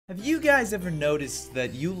Have you guys ever noticed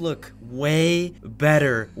that you look way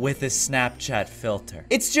better with a Snapchat filter?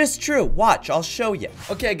 It's just true. Watch, I'll show you.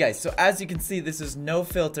 Okay, guys, so as you can see, this is no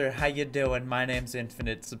filter. How you doing? My name's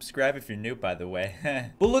Infinite. Subscribe if you're new, by the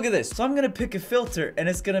way. But look at this. So I'm gonna pick a filter, and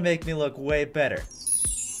it's gonna make me look way better.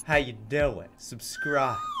 How you doing?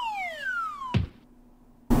 Subscribe.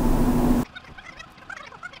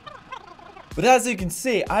 But as you can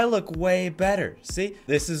see, I look way better. See,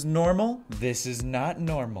 this is normal. This is not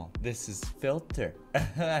normal. This is filter.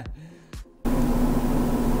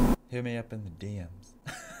 Hit me up in the DMs.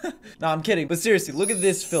 No, I'm kidding. But seriously, look at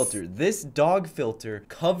this filter. This dog filter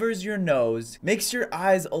covers your nose, makes your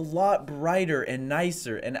eyes a lot brighter and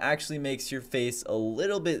nicer, and actually makes your face a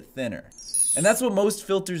little bit thinner. And that's what most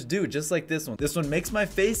filters do, just like this one. This one makes my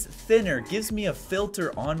face thinner, gives me a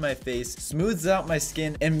filter on my face, smooths out my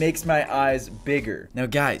skin, and makes my eyes bigger. Now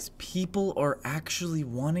guys, people are actually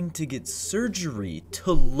wanting to get surgery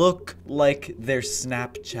to look like their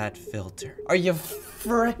Snapchat filter. Are you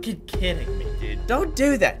freaking kidding me, dude? Don't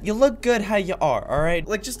do that. You look good how you are, alright?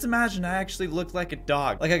 Like, just imagine I actually look like a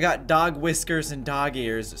dog. Like I got dog whiskers and dog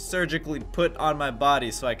ears surgically put on my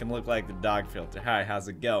body so I can look like the dog filter. Hi, how's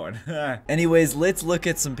it going? Anyways, let's look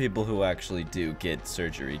at some people who actually do get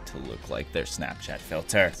surgery to look like their Snapchat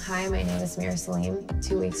filter. Hi, my name is Mira Salim.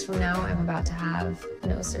 2 weeks from now, I'm about to have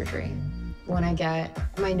nose surgery. When I get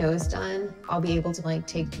my nose done, I'll be able to like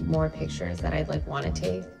take more pictures that I'd like want to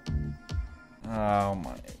take. Oh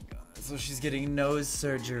my god. So she's getting nose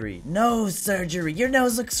surgery. Nose surgery. Your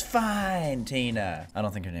nose looks fine, Tina. I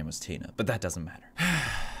don't think her name was Tina, but that doesn't matter.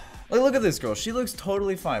 Like, look at this girl. She looks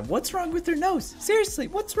totally fine. What's wrong with her nose? Seriously,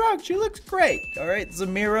 what's wrong? She looks great. All right,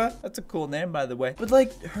 Zamira. That's a cool name, by the way. But,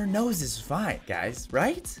 like, her nose is fine, guys,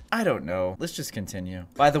 right? I don't know. Let's just continue.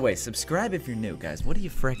 By the way, subscribe if you're new, guys. What are you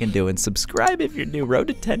freaking doing? Subscribe if you're new. Road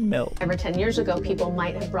to 10 mil. Over 10 years ago, people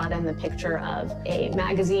might have brought in the picture of a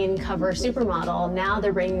magazine cover supermodel. Now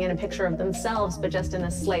they're bringing in a picture of themselves, but just in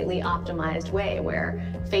a slightly optimized way, where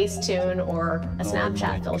Facetune or a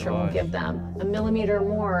Snapchat filter will give them a millimeter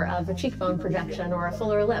more of a cheekbone projection or a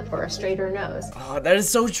fuller lip or a straighter nose. Oh, that is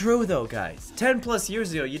so true though, guys. 10 plus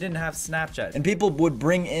years ago, you didn't have Snapchat. And people would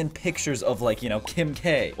bring in pictures of like, you know, Kim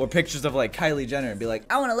K or pictures of like Kylie Jenner and be like,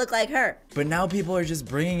 I want to look like her. But now people are just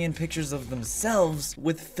bringing in pictures of themselves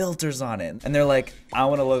with filters on it. And they're like, I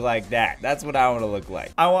want to look like that. That's what I want to look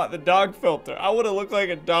like. I want the dog filter. I want to look like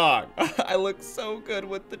a dog. I look so good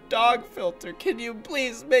with the dog filter. Can you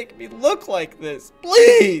please make me look like this?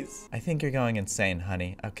 Please. I think you're going insane,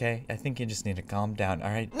 honey. Okay? I think you just need to calm down, all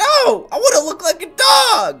right? No! I want to look like a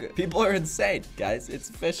dog! People are insane, guys. It's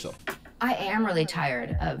official. I am really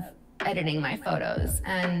tired of editing my photos,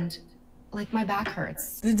 and like my back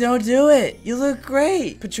hurts. Then don't do it. You look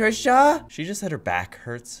great. Patricia? She just said her back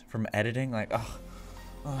hurts from editing. Like, oh,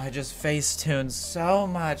 I just Facetune so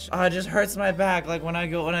much. Oh, it just hurts my back. Like when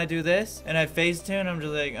I do this and I Facetune, I'm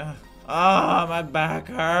just like, oh, my back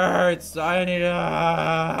hurts.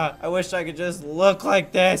 I wish I could just look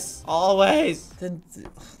like this always. Then,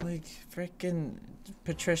 like, freaking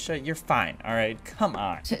Patricia, you're fine, all right? Come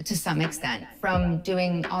on. To some extent, from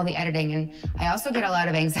doing all the editing, and I also get a lot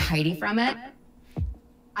of anxiety from it.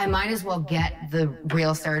 I might as well get the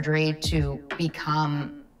real surgery to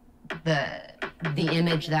become the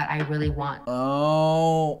image that I really want.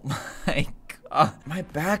 Oh my God. My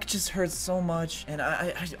back just hurts so much, and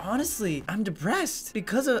I honestly, I'm depressed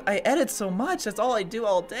because I edit so much. That's all I do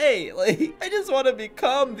all day. Like, I just want to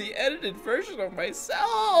become the edited version of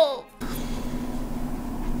myself.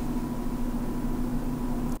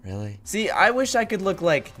 Really? See, I wish I could look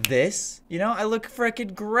like this. You know, I look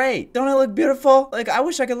freaking great. Don't I look beautiful? Like, I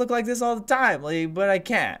wish I could look like this all the time. Like, but I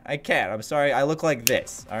can't. I'm sorry. I look like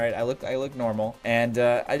this. All right, I look normal, and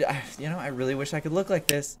you know, I really wish I could look like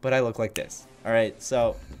this, but I look like this. All right,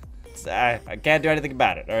 so I can't do anything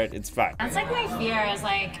about it. All right, it's fine. That's like my fear, is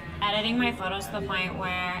like editing my photos to the point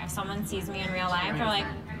where if someone sees me in real life, they're like,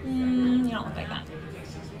 you don't look like that.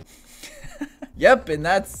 Yep, and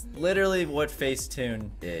that's literally what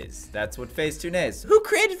Facetune is. That's what Facetune is. Who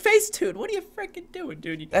created Facetune? What are you freaking doing,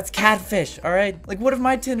 dude? That's catfish, all right? Like, what if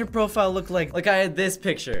my Tinder profile looked like I had this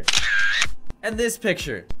picture, and this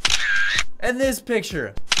picture, and this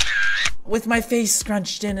picture, with my face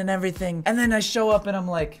scrunched in and everything, and then I show up and I'm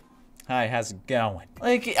like, hi, how's it going?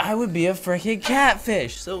 Like, I would be a freaking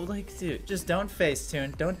catfish. So, like, dude, just don't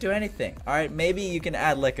Facetune. Don't do anything. All right, maybe you can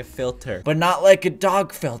add, like, a filter, but not like a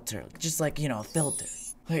dog filter. Just like, you know, a filter.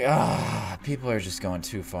 Like, people are just going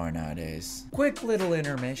too far nowadays. Quick little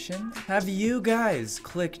intermission. Have you guys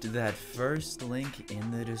clicked that first link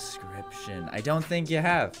in the description? I don't think you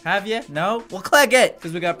have. Have you? No? Well, click it,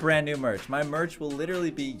 because we got brand new merch. My merch will literally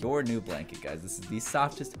be your new blanket, guys. This is the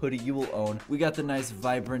softest hoodie you will own. We got the nice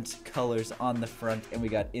vibrant colors on the front, and we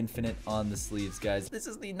got infinite on the sleeves, guys. This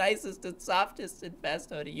is the nicest and softest and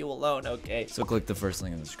best hoodie you will own, okay? So click the first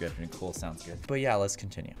link in the description. Cool, sounds good. But yeah, let's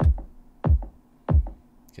continue.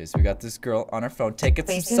 Okay, so we got this girl on her phone taking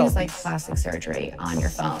some Facetune is like plastic surgery on your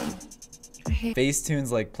phone. Facetune's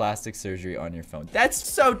like plastic surgery on your phone. That's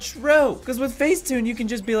so true. Because with Facetune, you can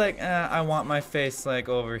just be like, I want my face like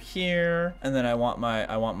over here, and then I want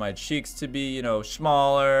my cheeks to be, you know,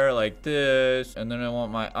 smaller like this, and then I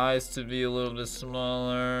want my eyes to be a little bit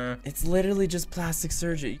smaller. It's literally just plastic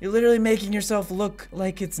surgery. You're literally making yourself look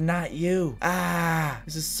like it's not you.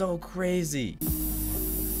 This is so crazy.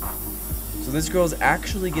 So this girl's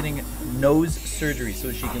actually getting nose surgery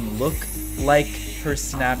so she can look like her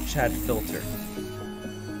Snapchat filter.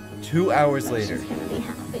 2 hours later.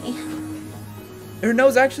 Her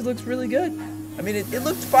nose actually looks really good. I mean, it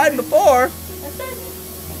looked fine before.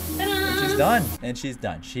 And she's done. And she's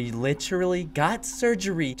done. She literally got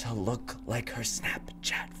surgery to look like her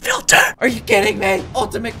Snapchat filter. Are you kidding me?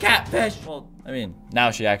 Ultimate catfish. Well, I mean, now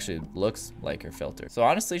she actually looks like her filter. So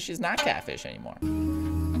honestly, she's not catfish anymore.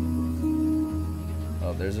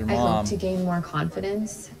 Oh, there's her mom. I hope to gain more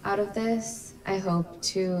confidence out of this. I hope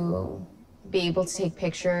to be able to take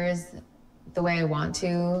pictures the way I want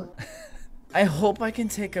to. I hope I can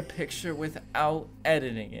take a picture without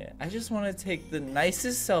editing it. I just want to take the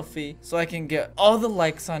nicest selfie so I can get all the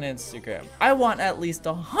likes on Instagram. I want at least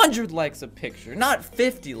 100 likes a picture, not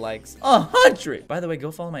 50 likes, 100. By the way, go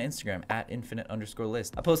follow my Instagram at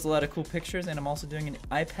 @infinite_list. I post a lot of cool pictures, and I'm also doing an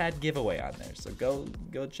iPad giveaway on there, so go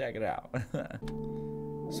check it out.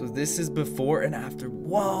 So this is before and after.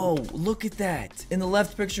 Whoa, look at that. In the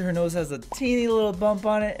left picture, her nose has a teeny little bump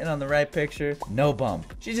on it, and on the right picture, no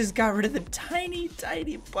bump. She just got rid of the tiny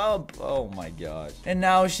bump. Oh my gosh. And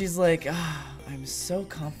now she's like, I'm so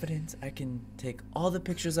confident I can take all the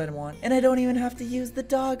pictures I want, and I don't even have to use the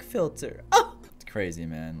dog filter. Oh, it's crazy,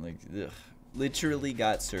 man. Like, ugh. Literally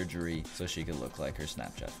got surgery so she could look like her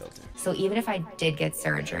Snapchat filter. So even if I did get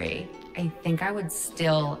surgery, I think I would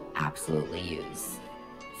still absolutely use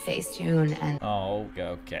Facetune and... Oh,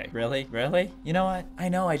 okay. Really? Really? You know what? I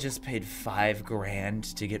know I just paid $5 grand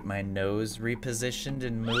to get my nose repositioned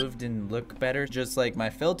and moved and look better, just like my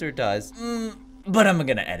filter does. But I'm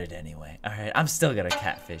gonna edit anyway. All right, I'm still gonna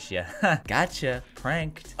catfish you. Gotcha,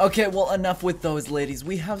 pranked. Okay, well, enough with those ladies.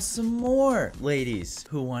 We have some more ladies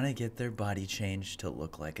who wanna get their body changed to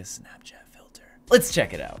look like a Snapchat filter. Let's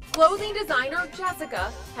check it out. Clothing designer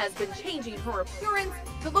Jessica has been changing her appearance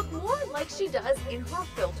to look more like she does in her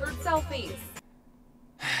filtered selfies.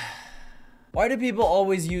 Why do people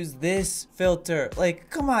always use this filter? Like,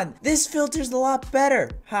 come on, this filter's a lot better.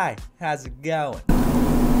 Hi, how's it going?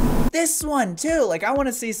 This one too, like I want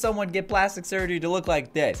to see someone get plastic surgery to look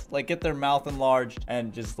like this, like get their mouth enlarged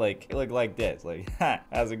and just like look like this, like, ha,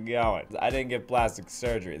 how's it going? I didn't get plastic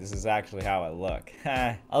surgery, this is actually how I look.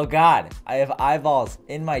 Oh God, I have eyeballs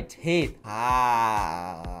in my teeth. Oh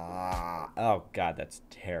God, that's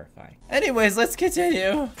terrifying. Anyways, let's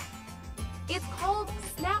continue. It's called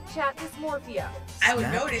Snapchat dysmorphia. I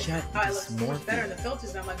would notice how I look so much better in the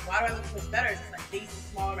filters, and I'm like, why do I look so much better? It's just my face is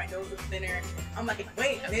smaller, my nose looks thinner. I'm like,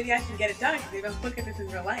 wait, maybe I should get it done because maybe I'm look at this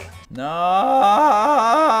in real life.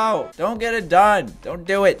 No, don't get it done. Don't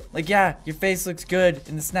do it. Like, yeah, your face looks good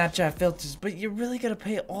in the Snapchat filters, but you're really gonna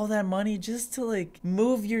pay all that money just to like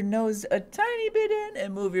move your nose a tiny bit in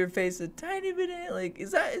and move your face a tiny bit in? Like,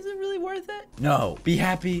 is it really worth it? No, be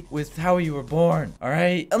happy with how you were born, all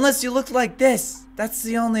right? Unless you look like this. That's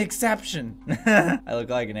the only exception. I look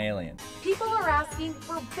like an alien. People are asking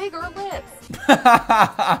for bigger lips.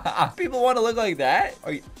 People want to look like that?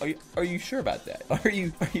 Are you sure about that? Are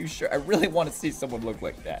you sure? I really want to see someone look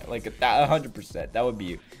like that. Like 100%. That would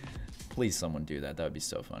be, please someone do that. That would be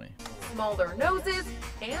so funny. Smaller noses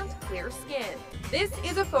and clear skin. This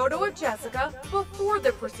is a photo of Jessica before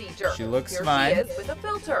the procedure. She looks Here fine. She is with a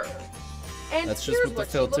filter. And that's just here's with the what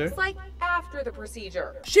filter. she looks like after the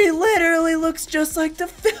procedure. She literally looks just like the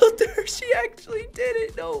filter. She actually did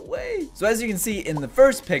it. No way. So as you can see in the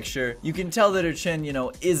first picture, you can tell that her chin, you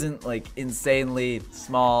know, isn't like insanely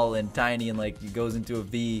small and tiny and like it goes into a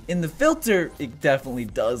V. In the filter, it definitely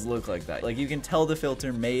does look like that. Like you can tell the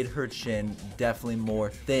filter made her chin definitely more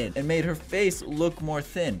thin and made her face look more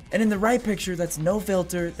thin. And in the right picture, that's no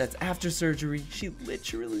filter. That's after surgery. She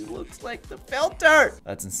literally looks like the filter.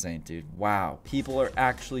 That's insane, dude. Wow. People are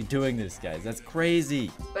actually doing this, guys. guys. That's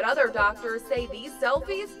crazy. But other doctors say these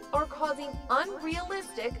selfies are causing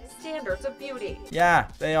unrealistic standards of beauty. Yeah,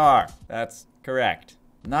 they are. That's correct.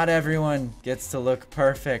 Not everyone gets to look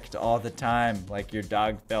perfect all the time like your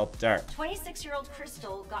dog filter. 26-year-old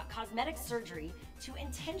Crystal got cosmetic surgery to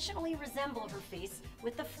intentionally resemble her face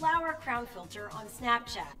with the flower crown filter on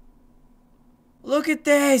Snapchat. Look at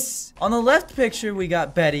this! On the left picture, we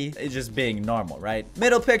got Betty just being normal, right?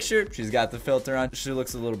 Middle picture, she's got the filter on. She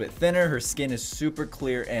looks a little bit thinner. Her skin is super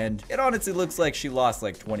clear, and it honestly looks like she lost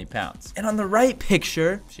like 20 pounds. And on the right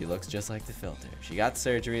picture, she looks just like the filter. She got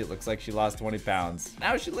surgery. It looks like she lost 20 pounds.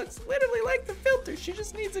 Now she looks literally like the filter. She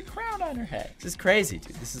just needs a crown on her head. This is crazy,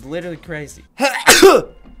 dude. This is literally crazy.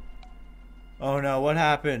 Oh no, what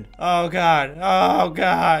happened? Oh god, oh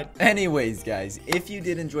god. Anyways, guys, if you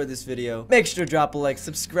did enjoy this video, make sure to drop a like,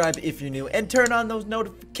 subscribe if you're new, and turn on those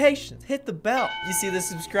notifications. Hit the bell. You see the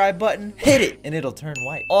subscribe button? Hit it, and it'll turn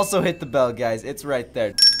white. Also hit the bell, guys. It's right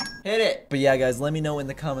there. Hit it. But yeah, guys, let me know in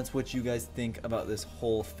the comments what you guys think about this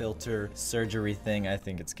whole filter surgery thing. I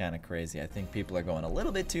think it's kind of crazy. I think people are going a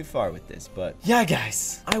little bit too far with this. But yeah,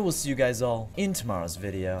 guys, I will see you guys all in tomorrow's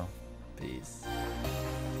video. Peace.